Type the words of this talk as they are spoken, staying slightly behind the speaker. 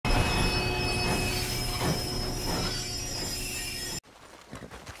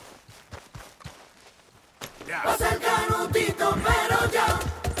ya. Va a ser canutito, pero ya.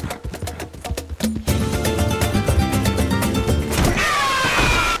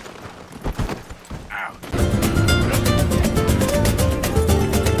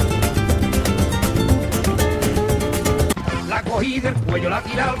 La cogí del cuello, la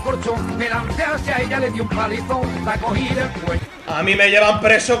tiré al colchón, me lancé hacia ella, le di un palizón, la cogí del cuello. A mí me llevan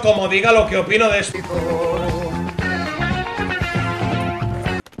preso como diga lo que opino de esto.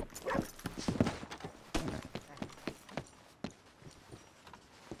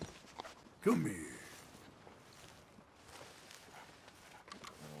 Come here.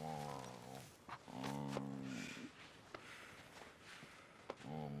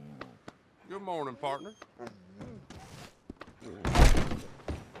 Good morning, partner.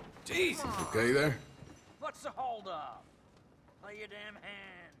 Jesus. Okay there? What's the hold up? Lay your damn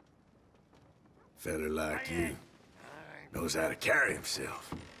hand. Fella like you knows how to carry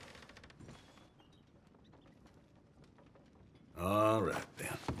himself. All right,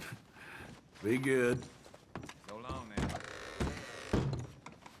 then. Be good. So long now.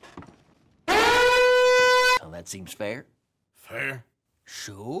 Well, that seems fair. Fair?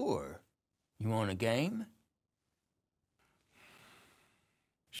 Sure. You want a game?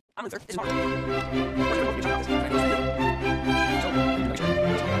 I'm Luther. This is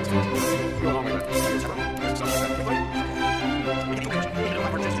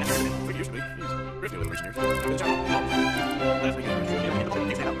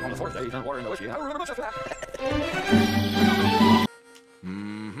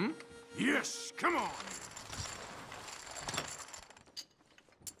Mm-hmm. Yes, come on.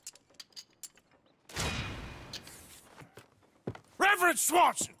 Reverend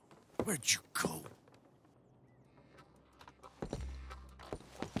Swanson, where'd you go?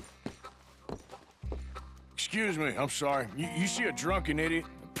 Excuse me, I'm sorry. You see a drunken idiot,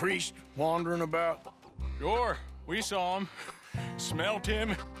 a priest, wandering about? Sure, we saw him. Smelt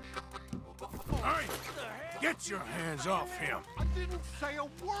him. Hey, get your hands off him. I didn't say a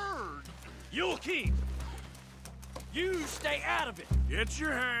word. You'll keep. You stay out of it. Get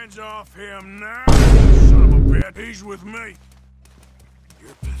your hands off him now, son of a bitch. He's with me.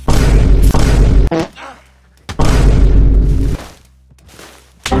 You're pathetic.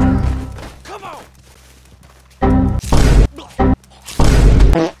 Come on.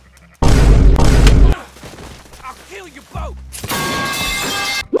 I'll kill you both.